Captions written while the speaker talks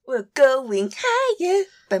we're going higher.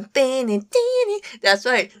 That's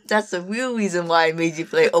right. That's the real reason why I made you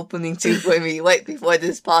play opening 2 for me right before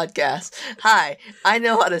this podcast. Hi, I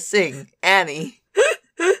know how to sing. Annie.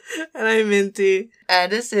 And I'm Minty.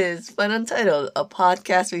 And this is Fun Untitled, a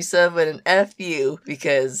podcast we serve with an F you,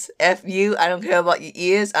 because F you, I don't care about your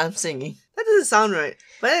ears, I'm singing. That doesn't sound right.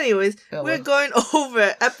 But anyways, we're going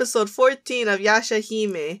over episode 14 of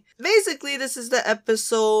Yashahime. Basically, this is the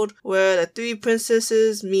episode where the 3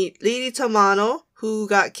 princesses meet Lady Tamano, who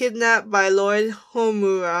got kidnapped by Lord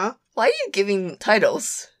Homura. Why are you giving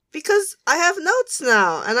titles? Because I have notes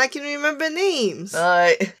now, and I can remember names.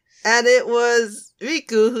 Alright. And it was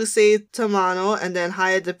Riku who saved Tamano and then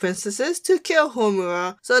hired the princesses to kill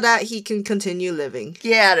Homura so that he can continue living.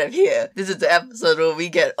 Get out of here. This is the episode where we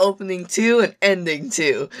get opening 2 and ending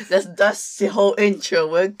 2. That's the whole intro.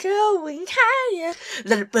 We're going higher.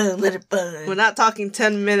 Let it burn, let it burn. We're not talking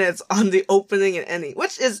 10 minutes on the opening and ending,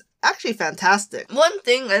 which is actually fantastic. One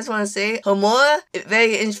thing I just want to say, Homura,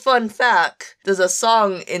 very fun fact, there's a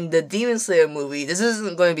song in the Demon Slayer movie. This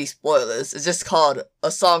isn't going to be spoilers. It's just called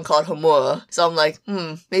a song called Homura. So I'm like,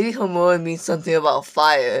 maybe Homura means something about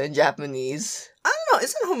fire in Japanese. I don't know,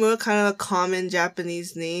 isn't Homura kind of a common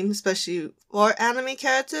Japanese name, especially for anime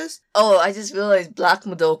characters? Oh, I just realized Black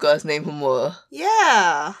Madoka is named Homura.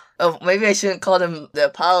 Yeah. Oh, maybe I shouldn't call them their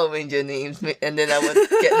Power Ranger names, and then I would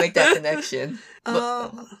make that connection.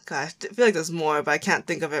 Gosh, I feel like there's more, but I can't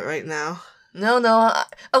think of it right now. No.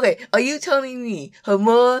 Okay, are you telling me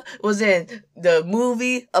Homura was in the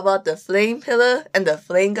movie about the flame pillar and the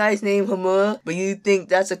flame guy's name Homura, but you think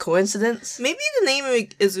that's a coincidence? Maybe the name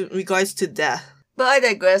is in regards to death. But I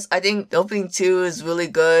digress. I think the opening 2 is really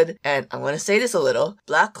good, and I'm gonna say this a little.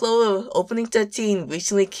 Black Clover opening 13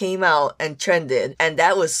 recently came out and trended, and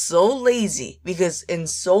that was so lazy because in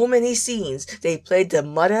so many scenes they played the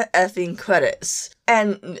mother effing credits.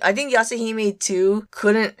 And I think Yashahime 2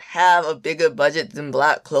 couldn't have a bigger budget than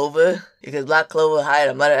Black Clover, because Black Clover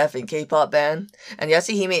hired a mother effing K-pop band. And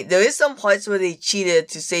Yashahime, there is some parts where they cheated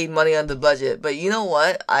to save money on the budget, but you know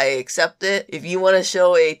what? I accept it. If you want to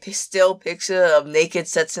show a still picture of naked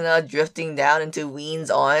Setsuna drifting down into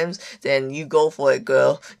Ween's arms, then you go for it,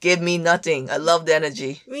 girl. Give me nothing. I love the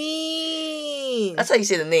energy. Ween! That's how you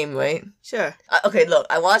say the name, right? Sure. Okay, look,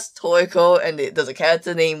 I watched Toriko, and there's a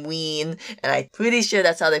character named Ween, and I'm pretty sure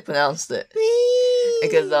that's how they pronounced it. Ween!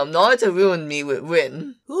 Because Naruto ruined me with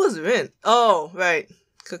Rin. Who was Rin? Oh, right.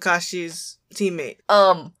 Kakashi's teammate.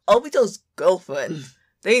 Obito's girlfriend.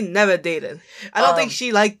 They never dated. I don't think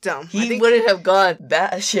she liked him. He wouldn't have gone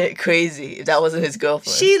batshit crazy if that wasn't his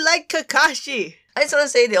girlfriend. She liked Kakashi. I just want to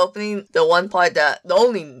say the opening, the one part that,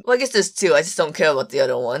 well, I guess there's 2, I just don't care about the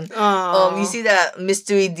other one. You see that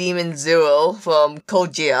mystery demon Zero from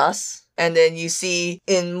Code Geass, and then you see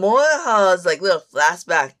in Moriha's, little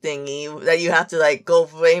flashback thingy that you have to, go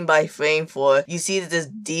frame by frame for, you see that this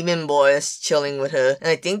demon boy is chilling with her, and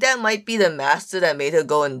I think that might be the master that made her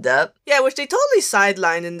go in depth. Yeah, which they totally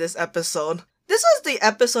sidelined in this episode. This was the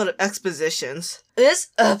episode of expositions. This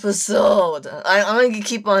episode, I'm gonna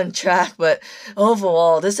keep on track, but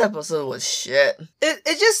overall, this episode was shit. It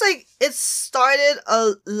just it started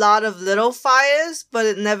a lot of little fires, but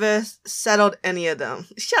it never settled any of them.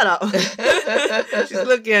 Shut up. She's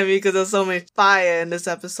looking at me because there's so much fire in this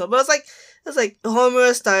episode. But it's like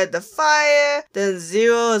Homura started the fire, then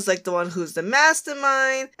Zero is the one who's the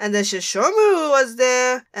mastermind, and then Shishomaru was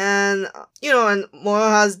there, and and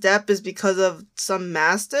Moriha's death is because of some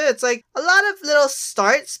master. It's a lot of little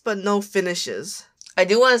starts, but no finishes. I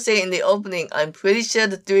do want to say in the opening, I'm pretty sure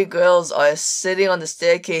the 3 girls are sitting on the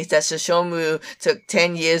staircase that Shishomaru took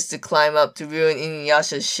 10 years to climb up to ruin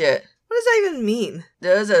Inuyasha's shit. What does that even mean?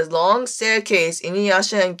 There's a long staircase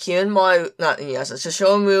Inuyasha and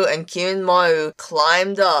Shishomaru and Kirinmaru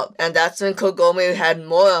climbed up, and that's when Kogome had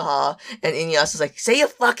Moriha, and Inuyasha's like, say your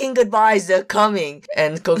fucking goodbyes, they're coming.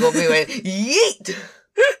 And Kogome went, yeet!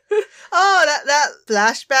 Oh, that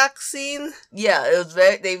flashback scene? Yeah, it was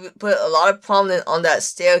they put a lot of prominence on that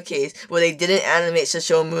staircase where they didn't animate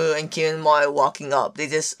Shishomaru and Kirinmaru walking up. They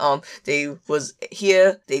just, they was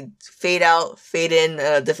here, they fade out, fade in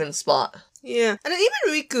a different spot. Yeah, and then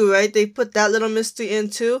even Riku, right? They put that little mystery in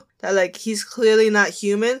too, that he's clearly not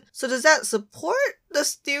human. So does that support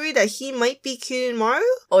this theory that he might be Kirinmaru?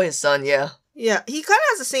 Oh, his son, yeah. Yeah, he kind of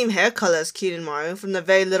has the same hair color as Kirinmaru from the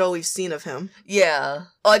very little we've seen of him. Yeah.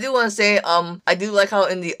 Oh, I do want to say, I do like how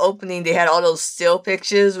in the opening they had all those still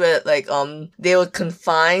pictures where, they were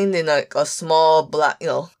confined in, a small black,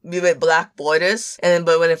 with black borders.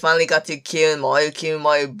 But when it finally got to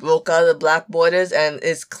Kirinmaru broke out of the black borders, and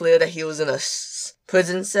it's clear that he was in a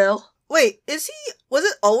prison cell. Wait, was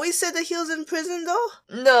it always said that he was in prison though?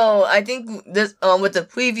 No, I think this with the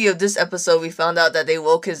preview of this episode, we found out that they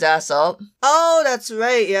woke his ass up. Oh, that's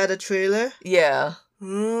right. Yeah, the trailer. Yeah.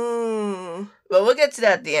 Hmm. But we'll get to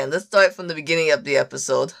that at the end. Let's start from the beginning of the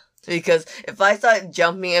episode. Because if I start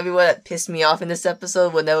jumping everywhere that pissed me off in this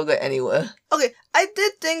episode, we'll never go anywhere. Okay, I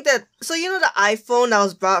did think that, so you know the iPhone that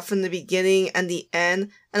was brought from the beginning and the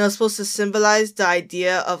end, and it was supposed to symbolize the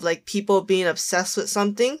idea of like people being obsessed with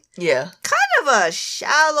something? Yeah. Kind of a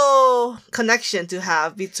shallow connection to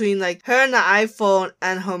have between like her and the iPhone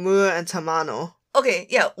and Homura and Tamano. Okay,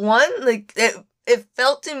 yeah, one, like, it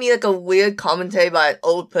felt to me like a weird commentary by an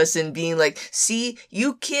old person being like, see,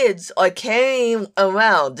 you kids are carrying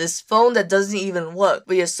around this phone that doesn't even work,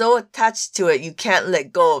 but you're so attached to it you can't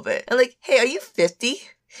let go of it. And like, hey, are you 50?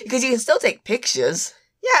 Because you can still take pictures.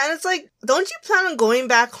 Yeah, and it's like, don't you plan on going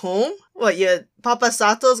back home? What, your Papa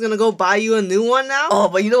Sato's gonna go buy you a new one now? Oh,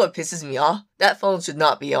 but you know what pisses me off? That phone should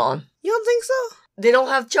not be on. You don't think so? They don't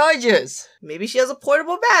have chargers. Maybe she has a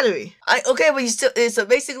portable battery. Okay, but it's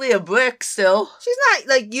basically a brick still. She's not,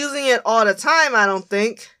 like, using it all the time, I don't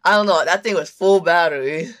think. I don't know, that thing was full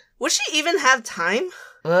battery. Would she even have time?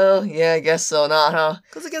 Well, yeah, I guess so, not, huh?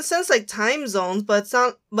 Because it can sense, like, time zones,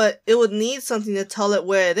 but it would need something to tell it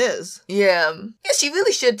where it is. Yeah, she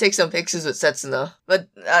really should take some pictures with Setsuna. But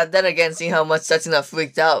then again, seeing how much Setsuna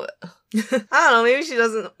freaked out. I don't know, maybe she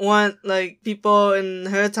doesn't want, like, people in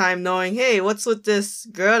her time knowing, hey, what's with this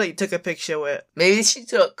girl that you took a picture with? Maybe she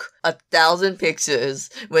took 1,000 pictures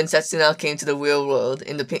when Setsuna came to the real world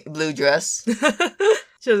in the blue dress.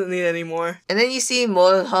 She doesn't need any more. And then you see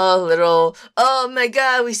more of her little, oh my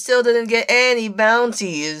god, we still didn't get any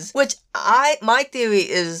bounties. Which my theory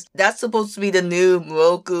is that's supposed to be the new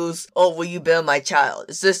Moroku's, oh, will you bear my child?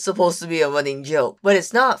 It's just supposed to be a running joke. But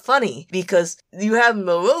it's not funny because you have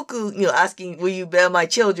Moroku, asking, will you bear my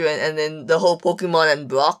children? And then the whole Pokemon and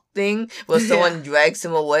Brock thing where someone drags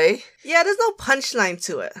him away. Yeah, there's no punchline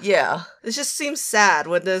to it. Yeah. It just seems sad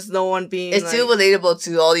when there's no one being It's too relatable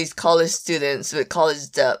to all these college students with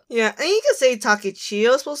college debt. Yeah, and you can say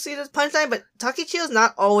Takechiyo's supposed to see this punchline, but Takechiyo's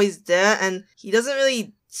not always there, and he doesn't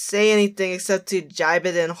really say anything except to jibe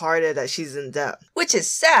it in harder that she's in debt. Which is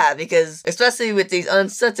sad because, especially with these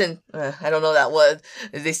uncertain, I don't know that word,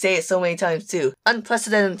 they say it so many times too,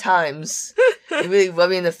 unprecedented times, it really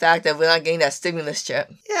worrying the fact that we're not getting that stimulus check.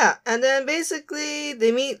 Yeah, and then basically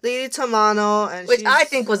they meet Lady Tamano, and which I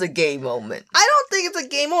think was a gay moment. I don't think it's a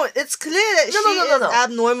gay moment. It's clear that she is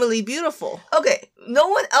abnormally beautiful. Okay, no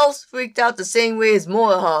one else freaked out the same way as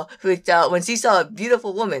Moroha freaked out when she saw a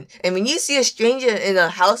beautiful woman. And when you see a stranger in a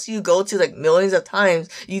house you go to like millions of times,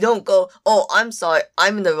 you don't go, oh, I'm sorry,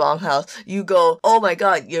 I'm in the wrong house. You go, oh my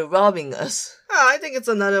god, you're robbing us. Oh, I think it's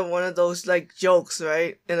another one of those like jokes,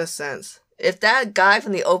 right? In a sense. If that guy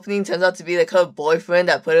from the opening turns out to be like her boyfriend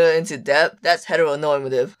that put her into debt, that's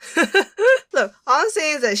heteronormative. Look, all I'm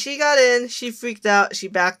saying is that she got in, she freaked out, she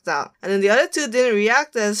backed out. And then the other two didn't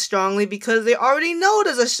react as strongly because they already know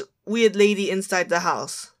there's a weird lady inside the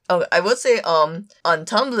house. Oh, I would say, on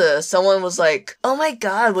Tumblr, someone was like, oh my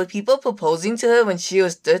god, were people proposing to her when she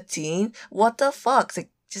was 13? What the fuck? It's like,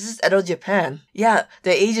 this is Edo Japan. Yeah,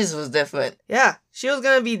 the ages was different. Yeah, she was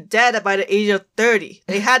gonna be dead by the age of 30.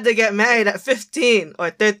 They had to get married at 15 or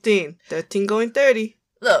 13. 13 going 30.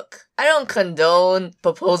 Look, I don't condone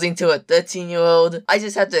proposing to a 13-year-old. I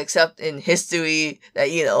just have to accept in history that,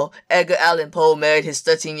 Edgar Allan Poe married his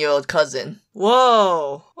 13-year-old cousin.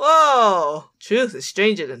 Whoa. Whoa. Truth is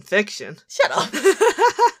stranger than fiction. Shut up.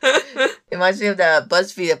 It reminds me of that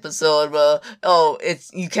BuzzFeed episode where,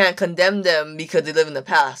 you can't condemn them because they live in the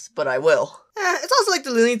past, but I will. It's also like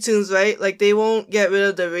the Looney Tunes, right? Like, they won't get rid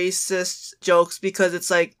of the racist jokes because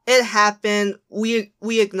it's like, it happened, we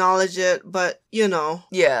acknowledge it, but,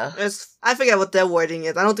 Yeah. I forget what their wording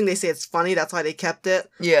is. I don't think they say it's funny, that's why they kept it.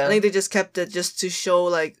 Yeah. I think they just kept it just to show,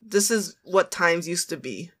 like, this is what times used to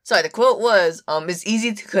be. Sorry, the quote was, it's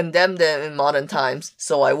easy to condemn them in modern times,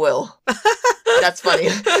 so I will. That's funny.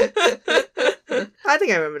 I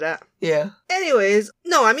think I remember that. Yeah. Anyways,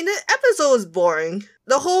 no, I mean, the episode was boring.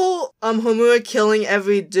 The whole Homura killing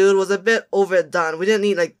every dude was a bit overdone. We didn't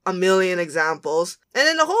need, like, a million examples. And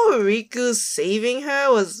then the whole Riku saving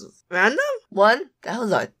her was random? One, that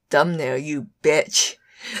was our thumbnail, you bitch.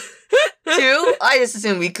 Two, I just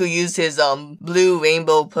assumed Riku used his blue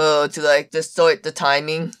rainbow pearl to, like, distort the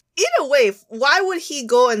timing. Either way, why would he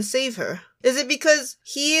go and save her? Is it because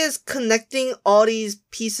he is connecting all these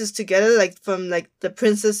pieces together, like from like the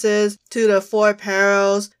princesses to the four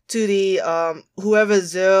perils to the whoever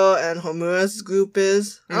Zero and Homura's group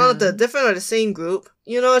is? I don't know if they're different or the same group.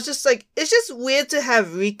 it's just weird to have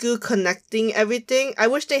Riku connecting everything. I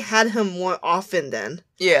wish they had him more often then.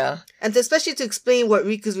 Yeah. And especially to explain what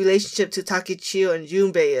Riku's relationship to Takechiyo and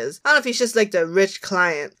Junbei is. I don't know if he's just like the rich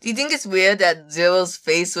client. Do you think it's weird that Zero's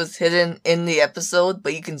face was hidden in the episode,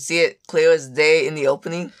 but you can see it clear as day in the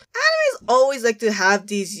opening? Animes always like to have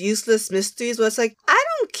these useless mysteries where it's like, I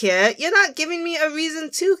don't care. You're not giving me a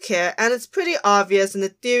reason to care. And it's pretty obvious and the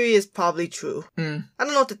theory is probably true. I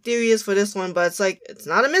don't know what the theory is for this one, but it's like, it's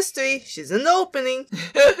not a mystery. She's in the opening.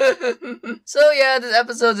 So yeah, this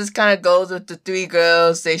episode just kind of goes with the three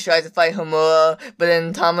girls. They try to fight Homura, but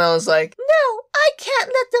then Tamao's like, no, I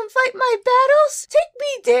can't let them fight my battles. Take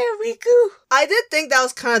me there, Riku. I did think that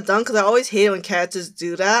was kind of dumb because I always hate when characters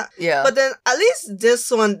do that. Yeah. But then at least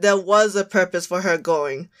this one, there was a purpose for her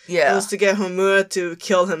going. Yeah. It was to get Homura to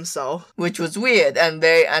kill himself. Which was weird and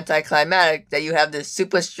very anticlimactic that you have this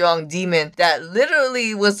super strong demon that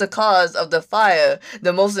literally was the cause of the fire,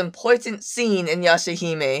 the most important scene in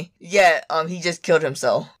Yashahime. Yet, he just killed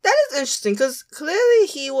himself. That is interesting because clearly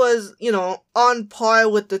he was, on par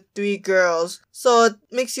with the three girls. So it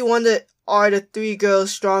makes you wonder, are the three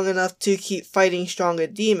girls strong enough to keep fighting stronger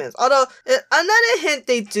demons? Although, another hint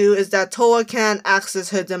they do is that Towa can access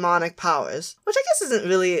her demonic powers. Which I guess isn't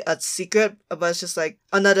really a secret, but it's just like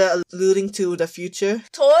another alluding to the future.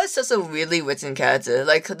 Towa is just a really written character.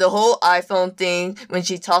 Like, the whole iPhone thing, when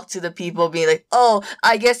she talked to the people being like, oh,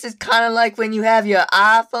 I guess it's kind of like when you have your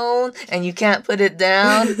iPhone and you can't put it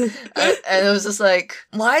down. And it was just like,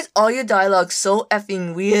 why is all your dialogue so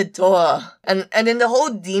effing weird, Towa? And then the whole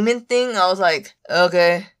demon thing, I was like,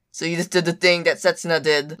 okay, so you just did the thing that Setsuna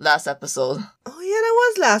did last episode. Oh yeah, that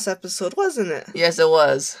was last episode, wasn't it? Yes, it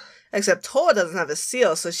was. Except Towa doesn't have a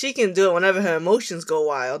seal, so she can do it whenever her emotions go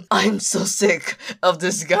wild. I'm so sick of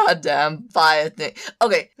this goddamn fire thing.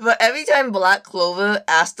 Okay, but every time Black Clover,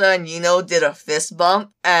 Asta, and Yuno did a fist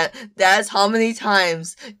bump, and that's how many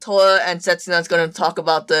times Towa and Setsuna's gonna talk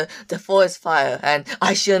about the forest fire, and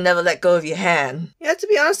I should never let go of your hand. Yeah, to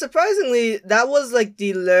be honest, surprisingly, that was like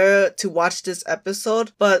the lure to watch this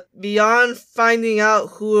episode, but beyond finding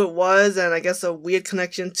out who it was, and I guess a weird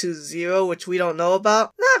connection to Zero, which we don't know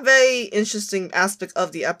about, not very interesting aspect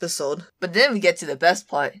of the episode. But then we get to the best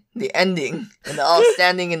part, the ending, and they're all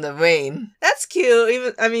standing in the rain. That's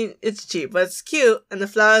cute. It's cheap, but it's cute, and the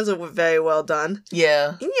flowers were very well done.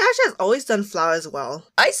 Yeah. Inuyasha has always done flowers well.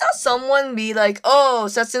 I saw someone be like, oh,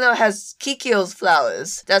 Setsuna has Kikyo's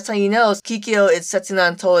flowers. That's how you know Kikyo is Setsuna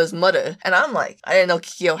and Towa's mother. And I'm like, I didn't know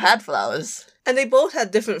Kikyo had flowers. And they both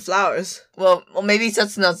had different flowers. Well, maybe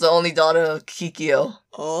Setsuna's the only daughter of Kikyo.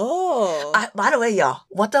 Oh. By the way, y'all,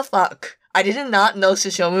 what the fuck? I did not know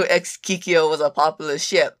Shishomu x Kikyo was a popular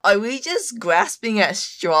ship. Are we just grasping at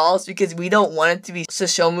straws because we don't want it to be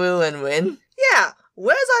Shishomu and Rin? Yeah.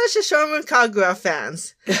 Where's all the Shishomu and Kagura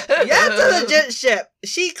fans? Yeah, it's a legit ship.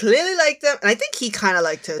 She clearly liked them, and I think he kind of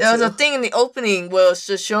liked her, There was a thing in the opening where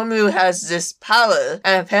Shishomu has this power,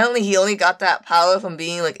 and apparently he only got that power from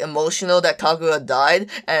being, like, emotional that Kagura died,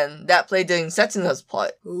 and that played during Setsuna's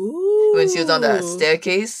part. Ooh. When she was on that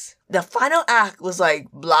staircase. The final act was, like,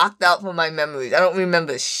 blocked out from my memories. I don't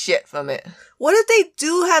remember shit from it. What if they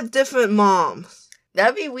do have different moms?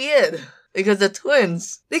 That'd be weird. Because they're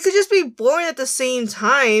twins. They could just be born at the same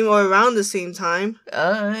time or around the same time.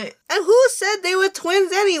 Alright. And who said they were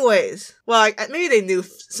twins anyways? Well, maybe they knew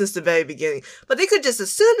since the very beginning. But they could just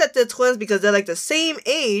assume that they're twins because they're like the same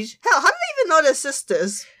age. Hell, how do they even know they're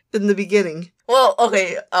sisters in the beginning? Well,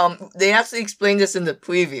 okay, they actually explained this in the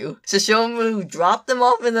preview. Shishomu dropped them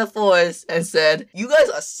off in the forest and said, you guys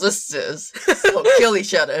are sisters, so kill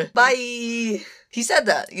each other. Bye! He said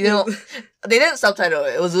that, they didn't subtitle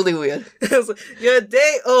it. It was really weird. You're a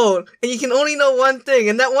day old, and you can only know one thing,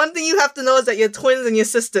 and that one thing you have to know is that you're twins and you're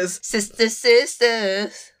sisters.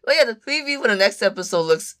 Sisters. Well, yeah, the preview for the next episode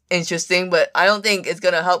looks interesting, but I don't think it's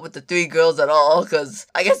gonna help with the three girls at all, because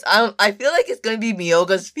I feel like it's gonna be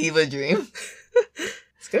Miyoga's fever dream.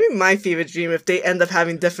 It's gonna be my fever dream if they end up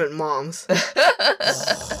having different moms.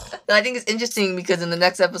 I think it's interesting because in the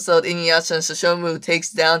next episode, Inuyasha and Shishomu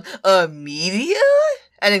takes down a meteor?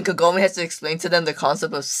 And then Kagome has to explain to them the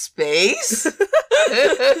concept of space?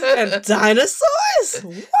 And dinosaurs?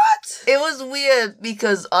 What? It was weird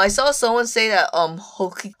because I saw someone say that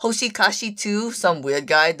Hoshikashi 2, some weird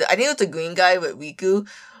guy, I think it was the green guy with Riku,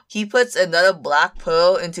 he puts another black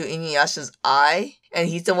pearl into Inuyasha's eye, and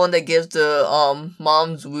he's the one that gives the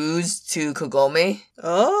mom's ruse to Kagome.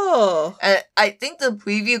 Oh. And I think the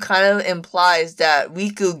preview kind of implies that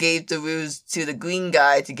Riku gave the ruse to the green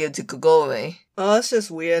guy to give to Kagome. Oh, that's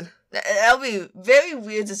just weird. That'll be very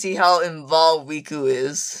weird to see how involved Riku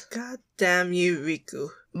is. God damn you, Riku.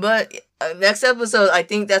 But next episode, I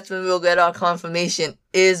think that's when we'll get our confirmation.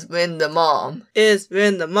 Is Rin the mom? Is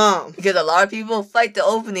Rin the mom? Because a lot of people fight the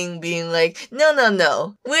opening being like,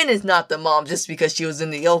 no. Rin is not the mom just because she was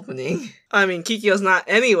in the opening. I mean, Kikyo's not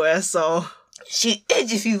anywhere, so... She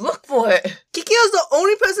is if you look for it. Kikyo's the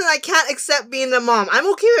only person I can't accept being the mom. I'm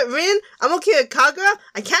okay with Rin. I'm okay with Kagura.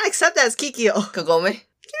 I can't accept that as Kikyo. Kagome?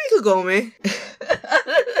 Give me Kagome.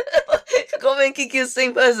 Kagome and Kikyo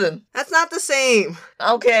same person. That's not the same.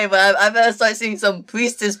 Okay, but I better start seeing some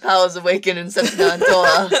priestess powers awaken in Setsuna and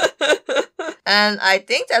Tora. And I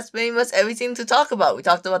think that's pretty much everything to talk about. We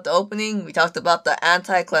talked about the opening, we talked about the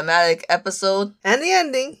anticlimactic episode, and the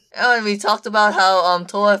ending. And we talked about how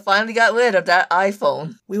Tora finally got rid of that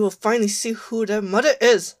iPhone. We will finally see who their mother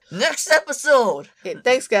is. Next episode. Okay,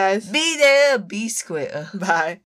 thanks guys. Be there, be square. Bye.